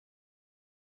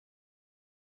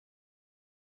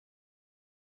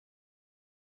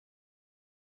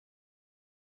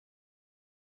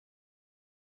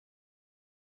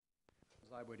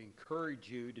Bibles, I would encourage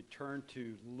you to turn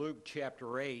to Luke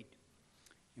chapter 8,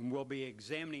 and we'll be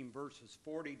examining verses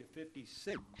 40 to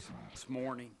 56 this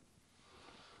morning.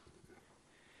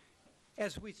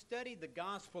 As we study the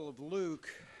Gospel of Luke,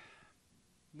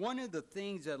 one of the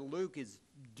things that Luke is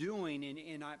doing,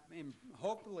 and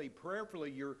hopefully,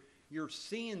 prayerfully, you're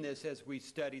seeing this as we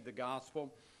study the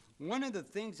Gospel. One of the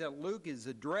things that Luke is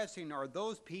addressing are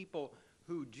those people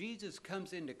who Jesus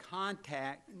comes into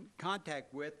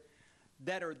contact with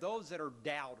that are those that are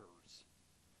doubters.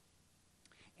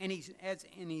 And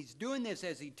he's doing this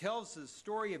as he tells the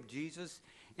story of Jesus,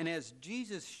 and as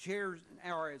Jesus shares,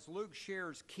 or as Luke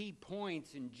shares key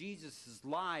points in Jesus'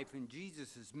 life and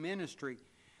Jesus' ministry.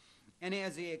 And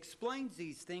as he explains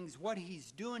these things, what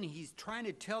he's doing, he's trying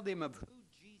to tell them of who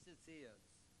Jesus is,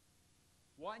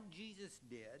 what Jesus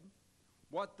did,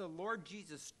 what the Lord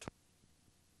Jesus taught.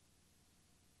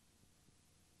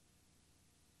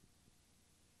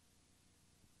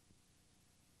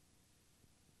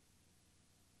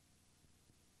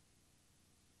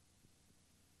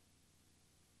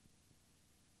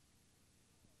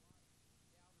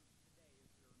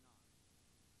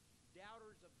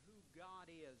 Doubters of who God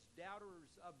is,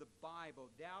 doubters of the Bible,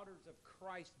 doubters of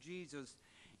Christ Jesus.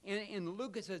 And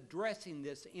Luke is addressing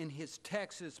this in his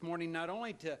text this morning, not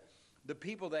only to the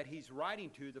people that he's writing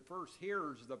to, the first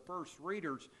hearers, the first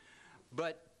readers,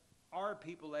 but our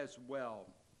people as well.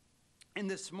 And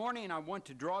this morning I want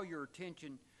to draw your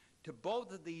attention to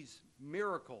both of these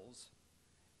miracles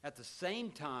at the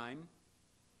same time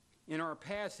in our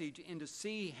passage, and to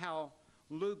see how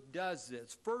Luke does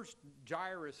this. First,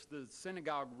 Jairus, the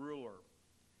synagogue ruler.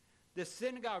 The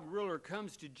synagogue ruler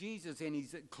comes to Jesus, and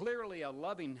he's clearly a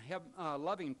loving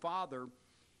father.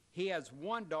 He has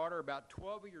one daughter, about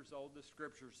 12 years old, the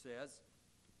scripture says,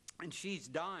 and she's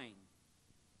dying.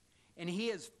 And he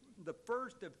is the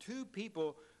first of two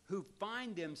people who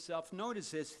find themselves,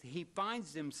 notice this, he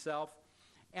finds himself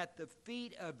at the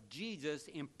feet of Jesus,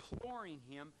 imploring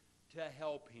him to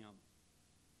help him.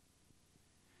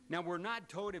 Now, we're not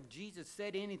told if Jesus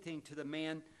said anything to the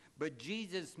man, but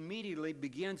Jesus immediately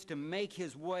begins to make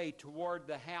his way toward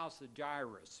the house of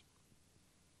Jairus.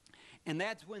 And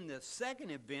that's when the second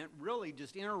event really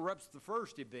just interrupts the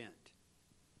first event.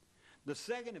 The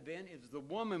second event is the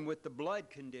woman with the blood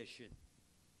condition.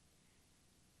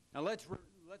 Now, let's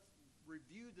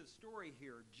review the story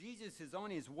here. Jesus is on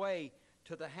his way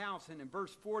to the house, and in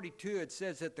verse 42 it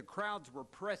says that the crowds were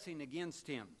pressing against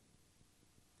him.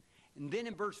 And then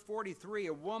in verse 43,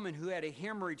 a woman who had a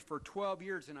hemorrhage for 12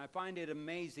 years, and I find it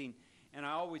amazing, and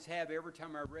I always have every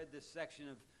time I read this section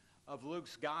of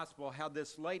Luke's gospel, how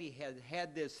this lady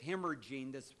had this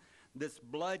hemorrhaging, this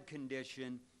blood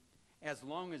condition, as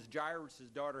long as Jairus'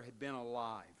 daughter had been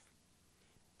alive,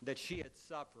 that she had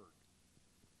suffered.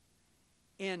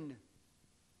 And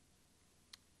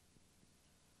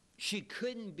she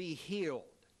couldn't be healed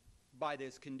by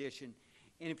this condition.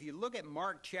 And if you look at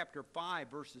Mark chapter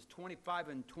 5, verses 25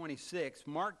 and 26,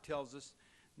 Mark tells us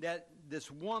that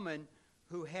this woman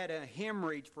who had a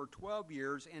hemorrhage for 12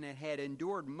 years and had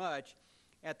endured much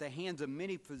at the hands of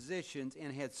many physicians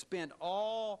and had spent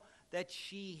all that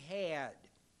she had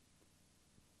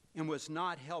and was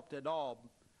not helped at all,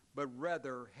 but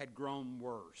rather had grown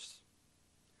worse.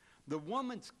 The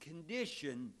woman's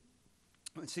condition,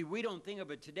 see, we don't think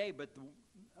of it today,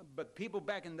 but people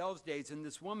back in those days, and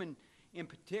this woman in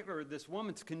particular, this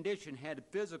woman's condition had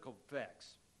physical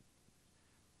effects.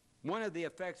 One of the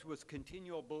effects was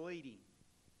continual bleeding.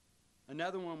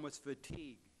 Another one was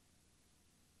fatigue.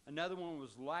 Another one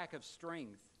was lack of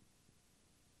strength.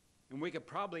 And we could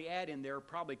probably add in there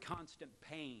probably constant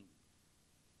pain.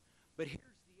 But here's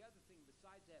the other thing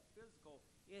besides that physical,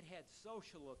 it had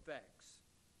social effects.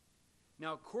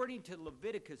 Now, according to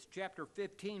Leviticus chapter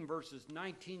 15, verses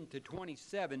 19 to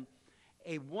 27,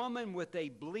 a woman with a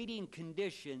bleeding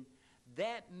condition,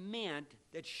 that meant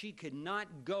that she could not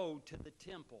go to the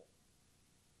temple.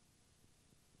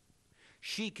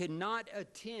 She could not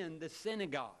attend the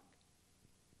synagogue.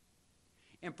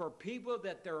 And for people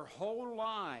that their whole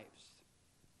lives,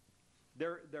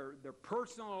 their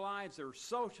personal lives, their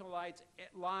social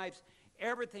lives,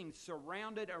 everything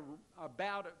surrounded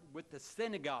about with the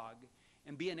synagogue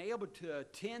and being able to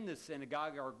attend the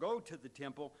synagogue or go to the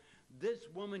temple, this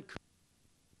woman could.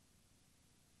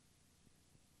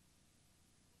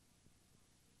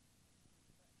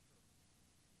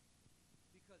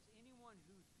 Because anyone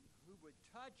who would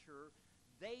touch her,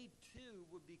 they too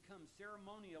would become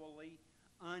ceremonially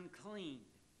unclean.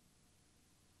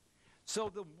 So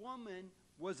the woman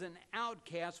was an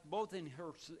outcast both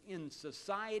in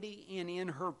society and in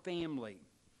her family.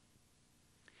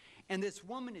 And this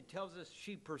woman, it tells us,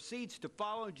 she proceeds to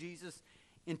follow Jesus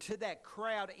into that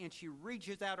crowd, and she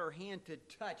reaches out her hand to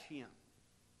touch him.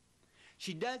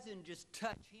 She doesn't just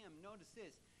touch him. Notice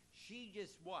this. She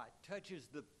just what? Touches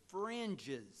the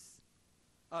fringes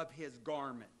of his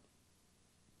garment.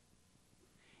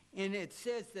 And it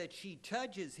says that she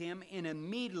touches him, and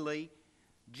immediately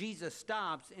Jesus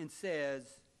stops and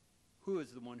says, "Who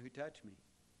is the one who touched me?"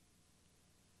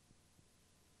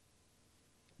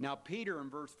 Now, Peter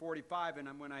in verse 45,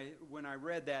 and when I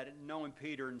read that, knowing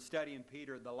Peter and studying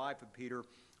Peter, the life of Peter,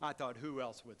 I thought, who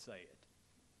else would say it?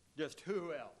 Just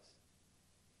who else?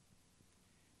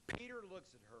 Peter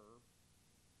looks at her,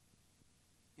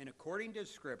 and according to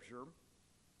Scripture,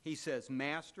 he says,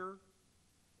 "Master,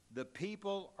 the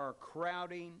people are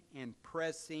crowding and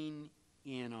pressing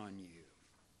in on you."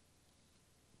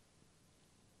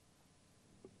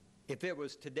 If it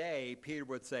was today, Peter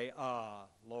would say,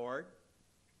 Lord,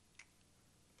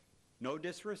 no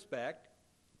disrespect,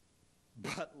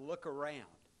 but look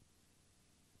around.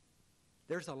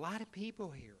 There's a lot of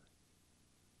people here.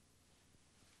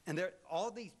 And all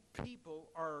these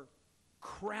people are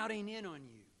crowding in on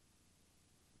you.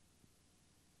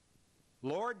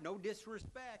 Lord, no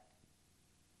disrespect,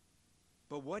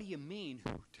 but what do you mean,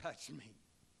 who touched me?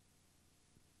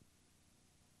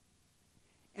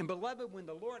 And beloved, when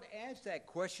the Lord asks that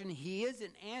question, he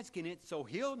isn't asking it so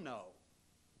he'll know,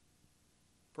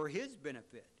 for his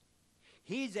benefit.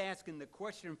 He's asking the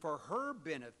question for her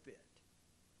benefit.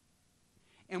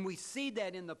 And we see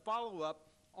that in the follow-up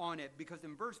on it, because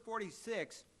in verse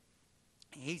 46,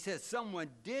 he says, "Someone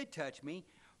did touch me,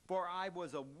 for I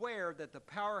was aware that the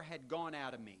power had gone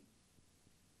out of me."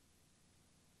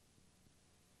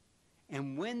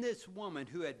 And when this woman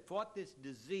who had fought this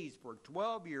disease for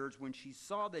 12 years, when she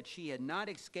saw that she had not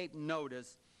escaped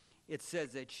notice, it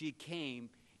says that she came,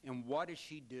 and what does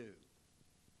she do?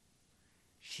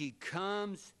 She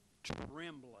comes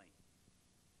trembling.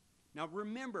 Now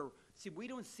remember, see, we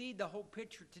don't see the whole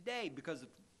picture today because of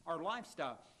our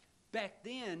lifestyle. Back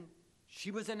then,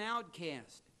 she was an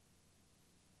outcast.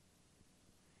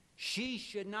 She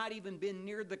should not even been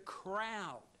near the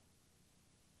crowd,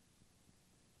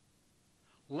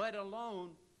 let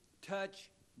alone touch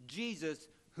Jesus,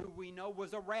 who we know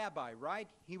was a rabbi, right?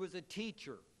 He was a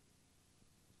teacher.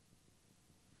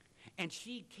 And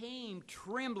she came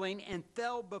trembling and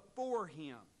fell before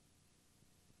him.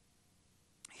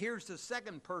 Here's the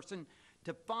second person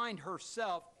to find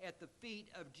herself at the feet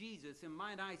of Jesus. And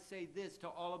might I say this to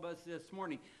all of us this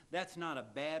morning, that's not a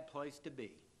bad place to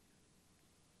be.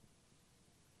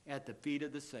 At the feet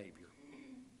of the Savior.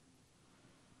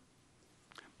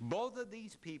 Both of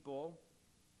these people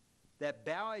that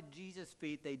bow at Jesus'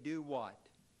 feet, they do what?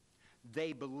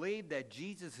 They believe that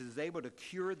Jesus is able to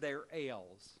cure their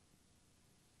ails.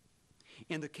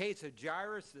 In the case of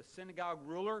Jairus, the synagogue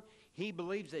ruler, he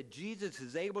believes that Jesus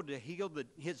is able to heal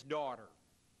his daughter.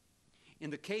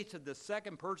 In the case of the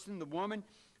second person, the woman,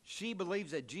 she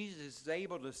believes that Jesus is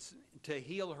able to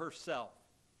heal herself.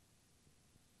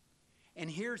 And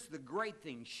here's the great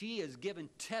thing. She has given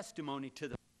testimony to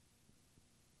the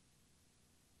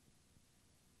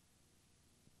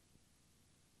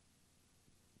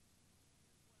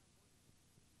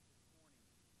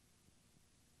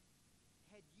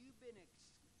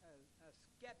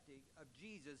skeptic of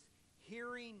Jesus,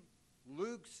 hearing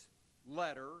Luke's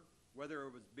letter, whether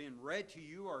it was being read to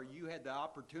you or you had the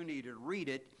opportunity to read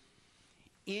it,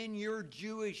 in your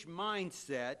Jewish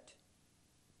mindset,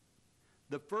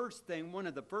 one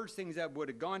of the first things that would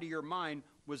have gone to your mind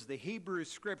was the Hebrew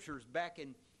scriptures back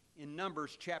in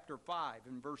Numbers chapter 5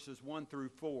 in verses 1 through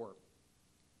 4.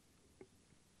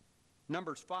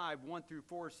 Numbers 5, 1 through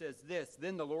 4 says this,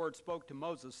 "Then the Lord spoke to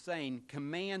Moses, saying,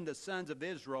 Command the sons of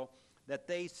Israel that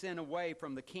they send away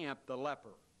from the camp the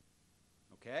leper."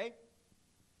 Okay?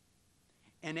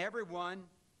 "And everyone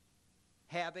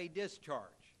have a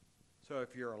discharge." So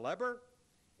if you're a leper,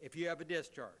 if you have a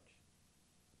discharge.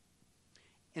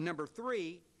 And number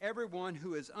 3, everyone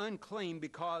who is unclean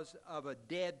because of a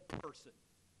dead person.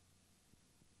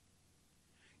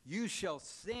 You shall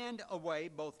send away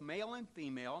both male and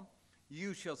female.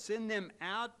 You shall send them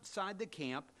outside the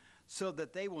camp so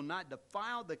that they will not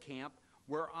defile the camp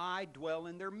where I dwell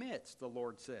in their midst, the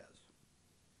Lord says.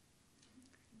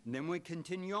 And then we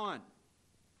continue on.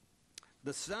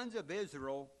 The sons of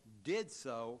Israel did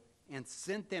so and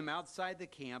sent them outside the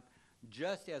camp,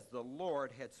 just as the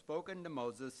Lord had spoken to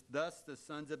Moses. Thus the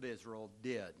sons of Israel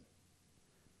did.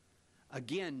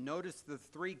 Again, notice the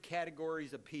 3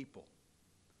 categories of people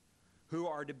who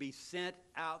are to be sent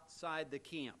outside the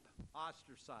camp: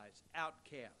 ostracized,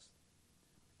 outcast,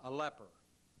 a leper.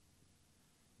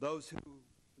 Those who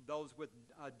those with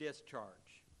a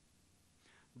discharge,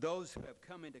 those who have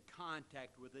come into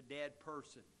contact with a dead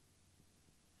person.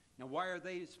 Now, why are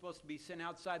they supposed to be sent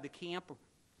outside the camp?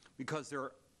 Because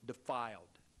they're defiled.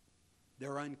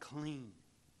 They're unclean.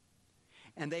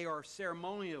 And they are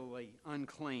ceremonially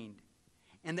unclean.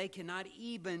 And they cannot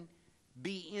even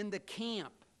be in the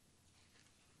camp.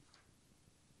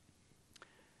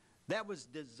 That was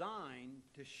designed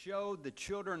to show the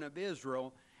children of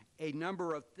Israel a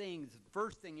number of things. The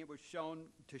first thing it was shown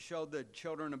to show the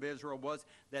children of Israel was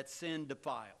that sin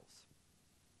defiles.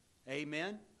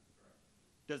 Amen?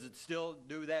 Does it still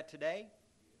do that today?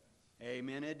 Yes.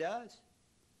 Amen, it does.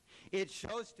 It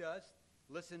shows to us,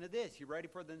 listen to this. You ready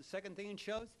for the second thing it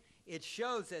shows? It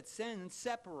shows that sin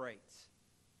separates.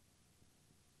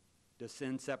 Does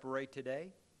sin separate today?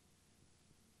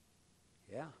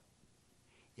 Yeah.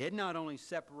 It not only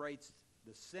separates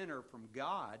the sinner from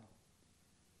God,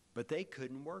 but they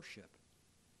couldn't worship.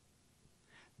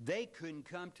 They couldn't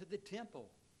come to the temple.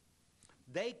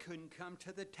 They couldn't come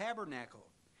to the tabernacle.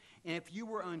 And if you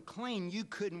were unclean, you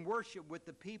couldn't worship with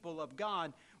the people of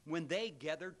God when they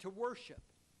gathered to worship.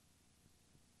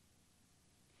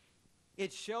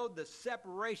 It showed the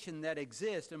separation that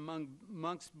exists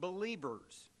amongst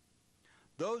believers.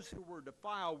 Those who were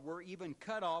defiled were even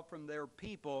cut off from their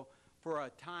people for a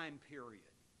time period.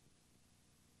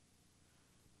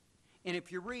 And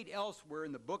if you read elsewhere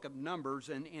in the book of Numbers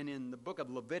and in the book of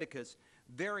Leviticus,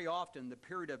 very often the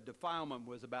period of defilement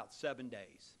was about 7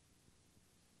 days.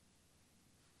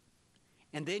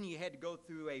 And then you had to go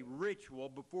through a ritual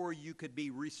before you could be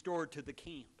restored to the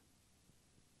camp.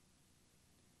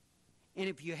 And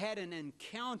if you had an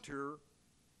encounter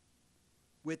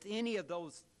with any of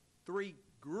those three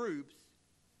groups,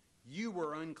 you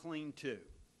were unclean too.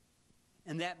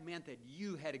 And that meant that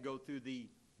you had to go through the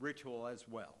ritual as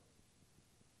well.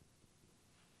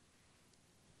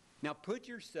 Now put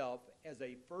yourself as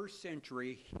a first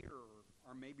century hearer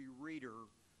or maybe reader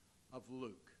of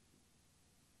Luke.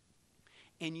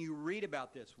 And you read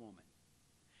about this woman.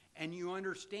 And you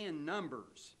understand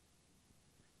Numbers.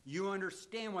 You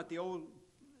understand what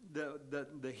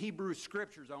the Hebrew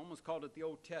Scriptures, I almost called it the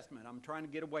Old Testament. I'm trying to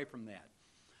get away from that.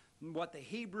 What the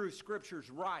Hebrew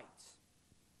Scriptures writes.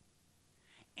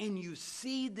 And you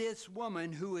see this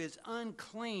woman who is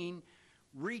unclean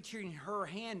reaching her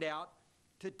hand out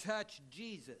to touch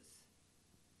Jesus.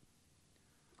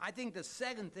 I think the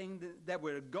second thing that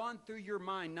would have gone through your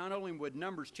mind, not only would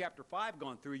Numbers chapter 5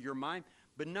 gone through your mind,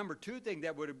 but number two thing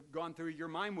that would have gone through your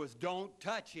mind was don't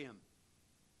touch him.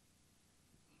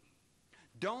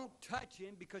 Don't touch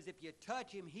him, because if you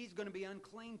touch him, he's going to be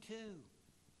unclean too.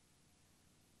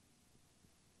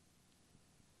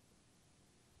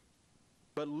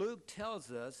 But Luke tells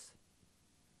us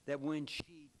that when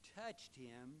she touched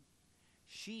him,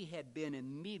 she had been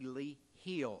immediately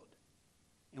healed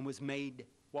and was made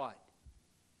what?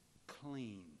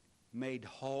 Clean, made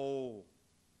whole.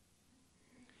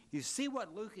 You see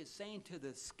what Luke is saying to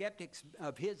the skeptics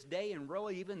of his day and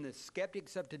really even the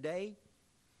skeptics of today?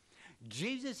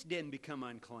 Jesus didn't become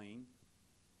unclean.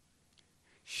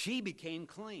 She became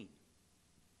clean.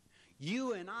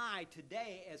 You and I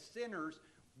today as sinners,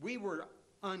 we were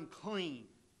unclean.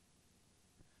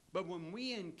 But when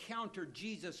we encountered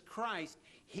Jesus Christ,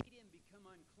 he didn't become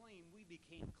unclean, we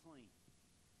became clean.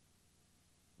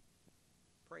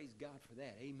 Praise God for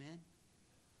that. Amen.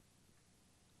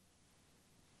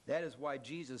 That is why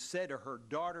Jesus said to her,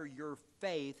 "Daughter, your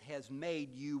faith has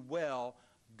made you well.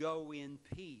 Go in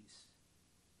peace."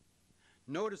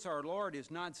 Notice our Lord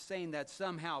is not saying that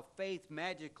somehow faith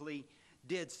magically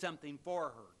did something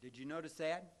for her. Did you notice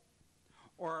that?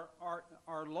 Or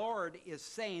our Lord is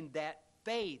saying that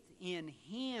faith in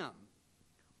him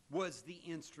was the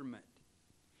instrument.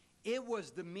 It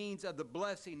was the means of the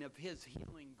blessing of his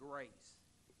healing grace.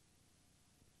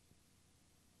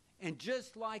 And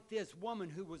just like this woman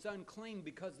who was unclean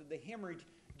because of the hemorrhage,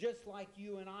 just like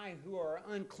you and I who are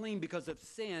unclean because of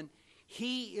sin,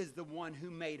 he is the one who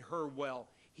made her well.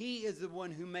 He is the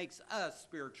one who makes us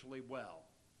spiritually well.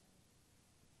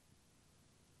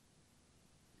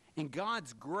 And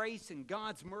God's grace and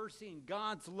God's mercy and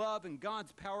God's love and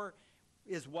God's power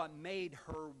is what made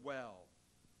her well.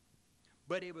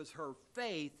 But it was her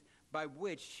faith by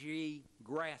which she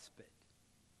grasped it.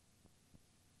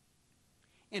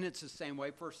 And it's the same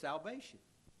way for salvation,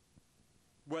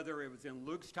 whether it was in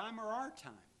Luke's time or our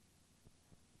time.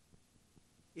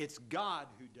 It's God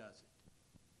who does it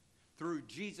through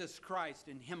Jesus Christ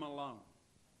and him alone.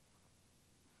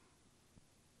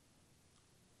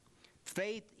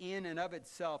 Faith in and of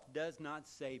itself does not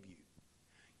save you.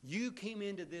 You came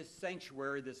into this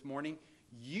sanctuary this morning.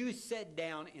 You sit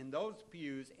down in those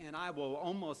pews, and I will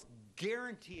almost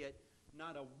guarantee it,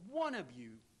 not a one of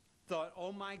you thought,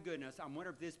 oh my goodness, I wonder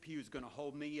if this pew is going to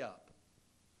hold me up.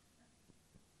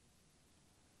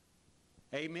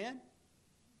 Amen?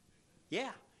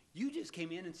 Yeah, you just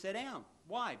came in and sat down.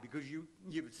 Why? Because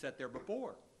you've sat there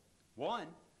before. One.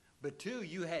 But two,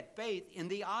 you had faith in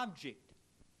the object.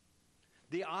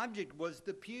 The object was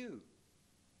the pew.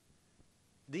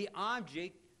 The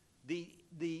object,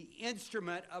 the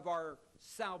instrument of our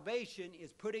salvation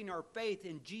is putting our faith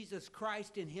in Jesus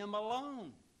Christ and Him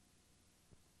alone.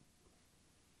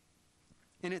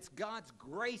 And it's God's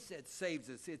grace that saves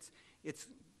us. It's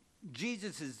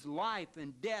Jesus' life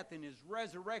and death and His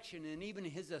resurrection and even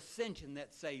His ascension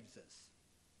that saves us.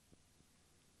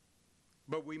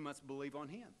 But we must believe on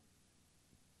Him.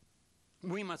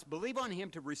 We must believe on Him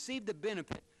to receive the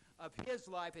benefit of His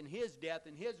life and His death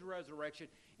and His resurrection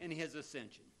and His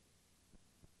ascension.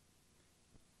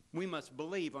 We must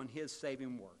believe on His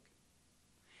saving work.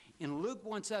 And Luke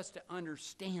wants us to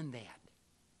understand that.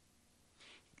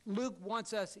 Luke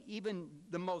wants us, even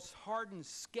the most hardened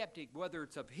skeptic, whether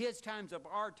it's of his times, of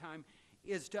our time,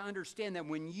 is to understand that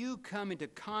when you come into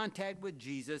contact with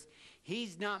Jesus,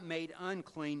 He's not made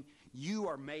unclean, you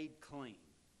are made clean.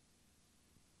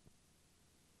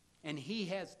 And He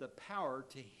has the power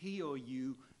to heal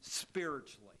you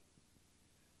spiritually.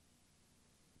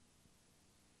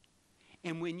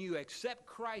 And when you accept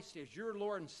Christ as your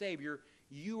Lord and Savior,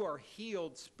 you are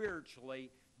healed spiritually,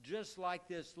 just like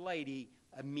this lady,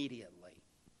 immediately.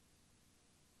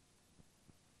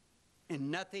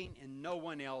 And nothing and no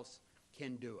one else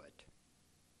can do it.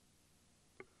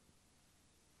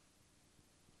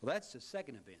 Well, that's the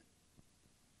second event.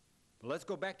 But let's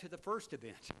go back to the first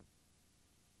event.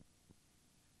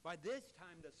 By this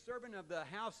time, the servant of the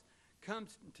house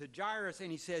comes to Jairus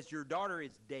and he says, your daughter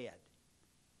is dead.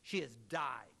 She has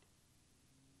died.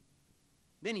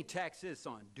 Then he tacks this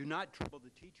on, do not trouble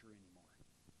the teacher anymore.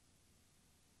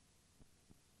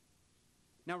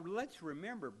 Now let's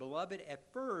remember, beloved, at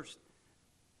first,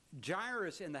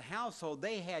 Jairus and the household,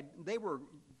 they were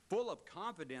full of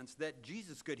confidence that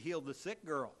Jesus could heal the sick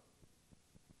girl.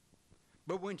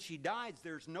 But when she dies,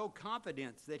 there's no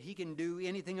confidence that He can do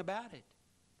anything about it.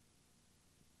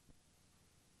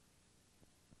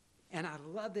 And I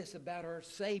love this about our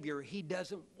Savior. He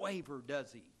doesn't waver,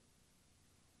 does He?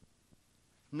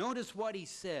 Notice what He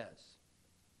says.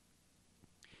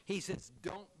 He says,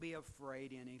 don't be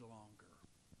afraid any longer.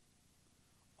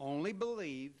 Only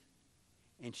believe,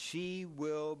 and she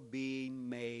will be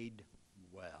made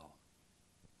well.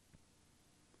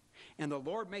 And the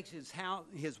Lord makes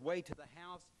His way to the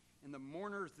house, and the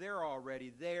mourners, they're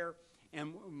already there.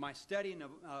 And my studying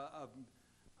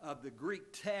of the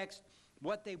Greek text,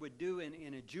 what they would do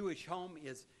in a Jewish home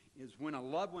is when a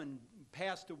loved one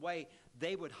passed away,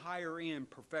 they would hire in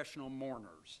professional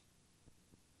mourners.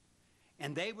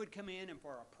 And they would come in, and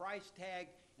for a price tag,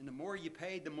 and the more you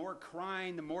paid, the more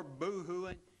crying, the more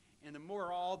boo-hooing, and the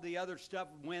more all the other stuff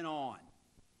went on.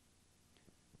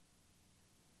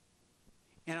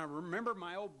 And I remember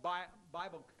my old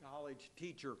Bible college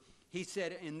teacher, he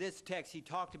said in this text, he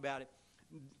talked about it,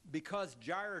 because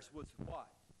Jairus was what?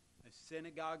 A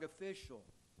synagogue official.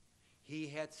 He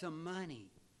had some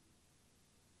money.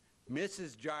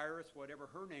 Mrs. Jairus, whatever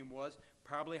her name was,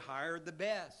 probably hired the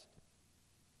best.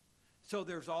 So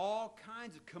there's all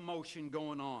kinds of commotion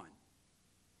going on.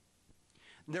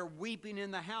 They're weeping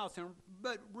in the house,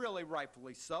 but really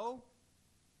rightfully so.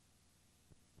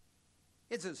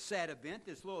 It's a sad event.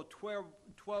 This little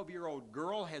 12-year-old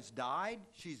girl has died.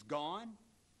 She's gone.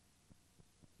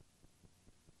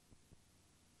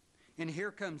 And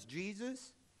here comes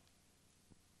Jesus.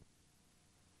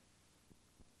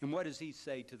 And what does He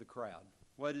say to the crowd?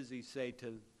 What does He say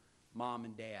to mom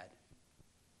and dad?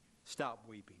 Stop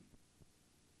weeping.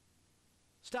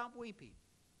 Stop weeping.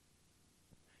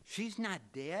 She's not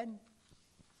dead.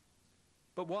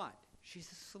 But what? She's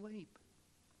asleep.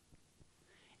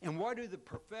 And what do the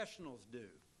professionals do?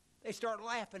 They start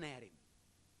laughing at Him.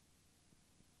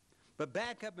 But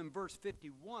back up in verse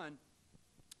 51,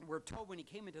 we're told when He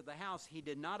came into the house, He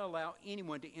did not allow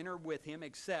anyone to enter with Him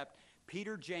except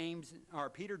Peter, John,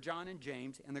 and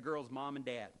James, and the girl's mom and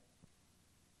dad.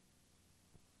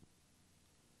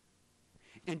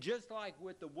 And just like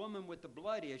with the woman with the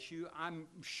blood issue, I'm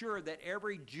sure that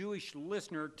every Jewish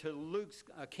listener to Luke's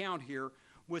account here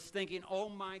was thinking, oh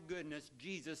my goodness,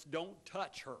 Jesus, don't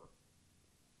touch her.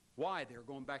 Why? They're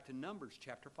going back to Numbers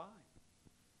chapter 5.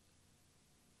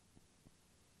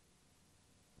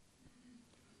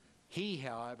 He,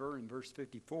 however, in verse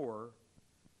 54,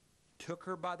 took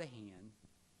her by the hand,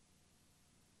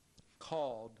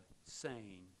 called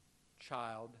saying,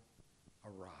 "Child,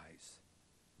 arise."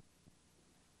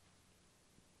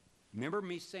 Remember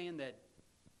me saying that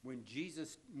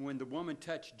when the woman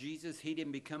touched Jesus, he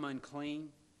didn't become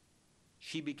unclean.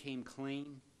 She became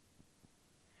clean.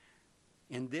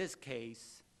 In this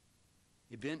case,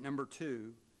 event number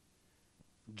 2,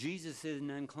 Jesus isn't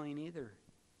unclean either.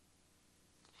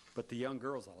 But the young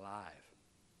girl's alive.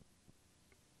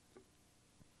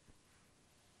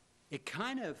 It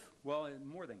kind of, well,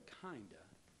 more than kinda.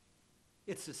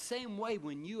 It's the same way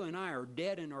when you and I are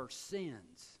dead in our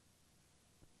sins.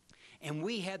 And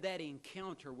we had that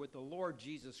encounter with the Lord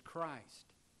Jesus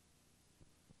Christ.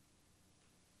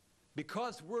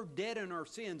 Because we're dead in our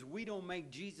sins, we don't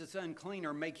make Jesus unclean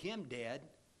or make him dead.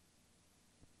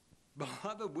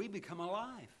 Beloved, we become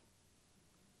alive.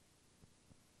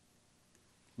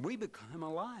 We become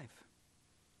alive.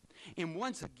 And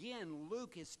once again,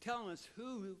 Luke is telling us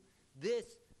who this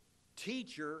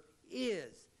teacher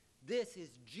is. This is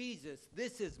Jesus.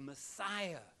 This is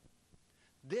Messiah.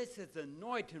 This is the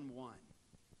anointed one.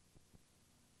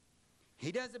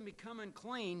 He doesn't become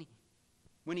unclean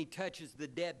when he touches the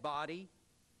dead body.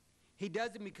 He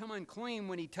doesn't become unclean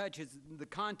when he touches the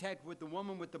contact with the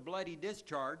woman with the bloody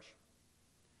discharge.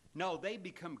 No, they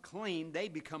become clean. They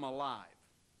become alive.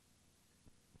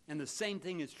 And the same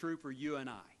thing is true for you and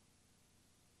I.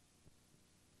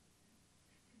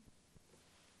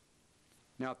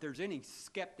 Now, if there's any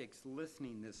skeptics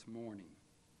listening this morning,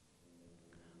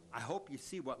 I hope you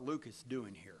see what Luke is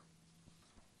doing here.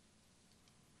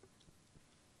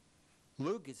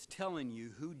 Luke is telling you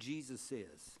who Jesus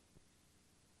is.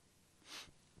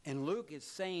 And Luke is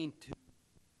saying to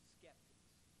skeptics,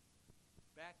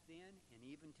 back then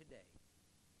and even today,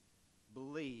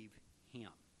 believe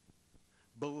him.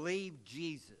 Believe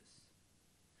Jesus.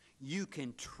 You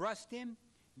can trust him.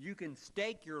 You can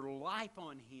stake your life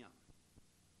on him.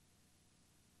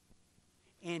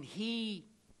 And he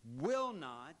will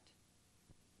not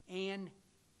and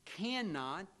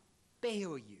cannot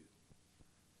fail you.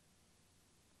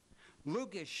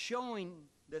 Luke is showing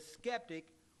the skeptic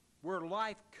where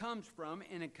life comes from,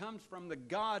 and it comes from the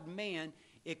God-man.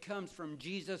 It comes from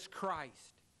Jesus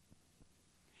Christ.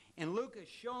 And Luke is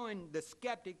showing the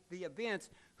skeptic the events,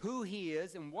 who he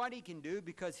is and what he can do,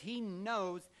 because he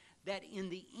knows that in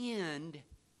the end,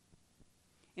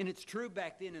 and it's true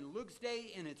back then in Luke's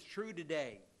day, and it's true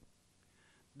today,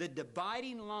 the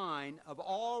dividing line of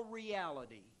all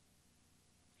reality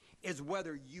is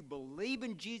whether you believe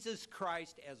in Jesus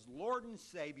Christ as Lord and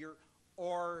Savior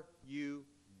or you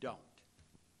don't.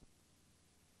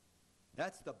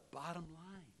 That's the bottom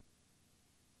line.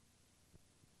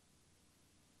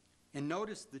 And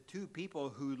notice the two people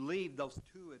who leave those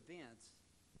two events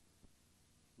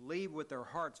leave with their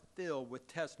hearts filled with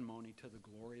testimony to the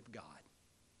glory of God.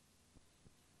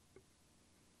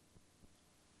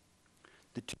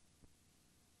 The two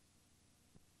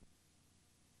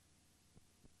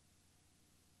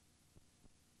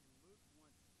Luke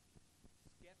wants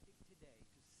skeptic today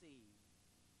to see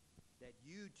that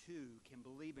you too can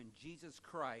believe in Jesus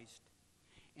Christ,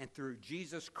 and through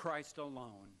Jesus Christ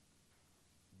alone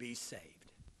be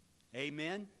saved.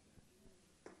 Amen?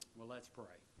 Well, let's pray.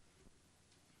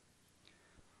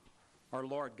 Our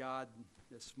Lord God,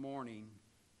 this morning,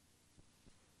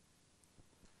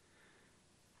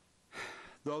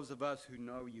 those of us who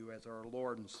know you as our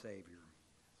Lord and Savior,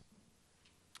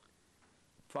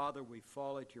 Father, we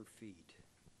fall at your feet.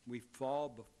 We fall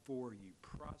before you,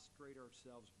 prostrate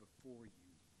ourselves before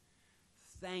you,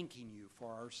 thanking you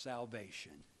for our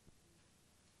salvation.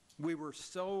 We were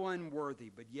so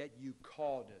unworthy, but yet you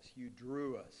called us, you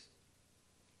drew us.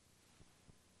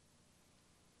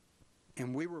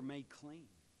 And we were made clean.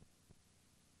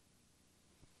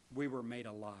 We were made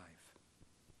alive.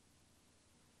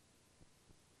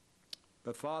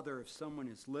 But Father, if someone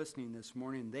is listening this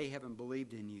morning and they haven't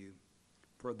believed in you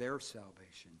for their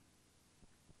salvation,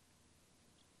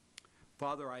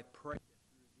 Father, I pray that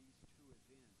through these two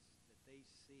events that they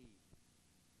see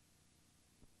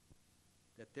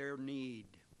that their need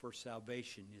for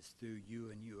salvation is through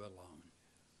you and you alone.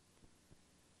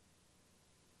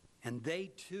 And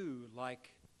they too,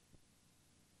 like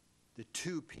the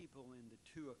two people in the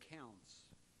two accounts,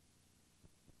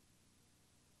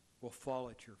 will fall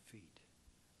at your feet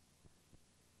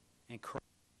and cry.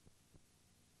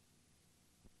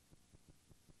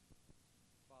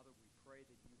 Father, we pray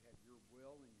that you have your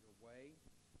will and your way,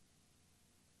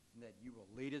 and that you will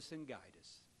lead us and guide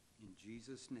us. In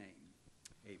Jesus' name,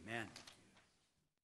 amen.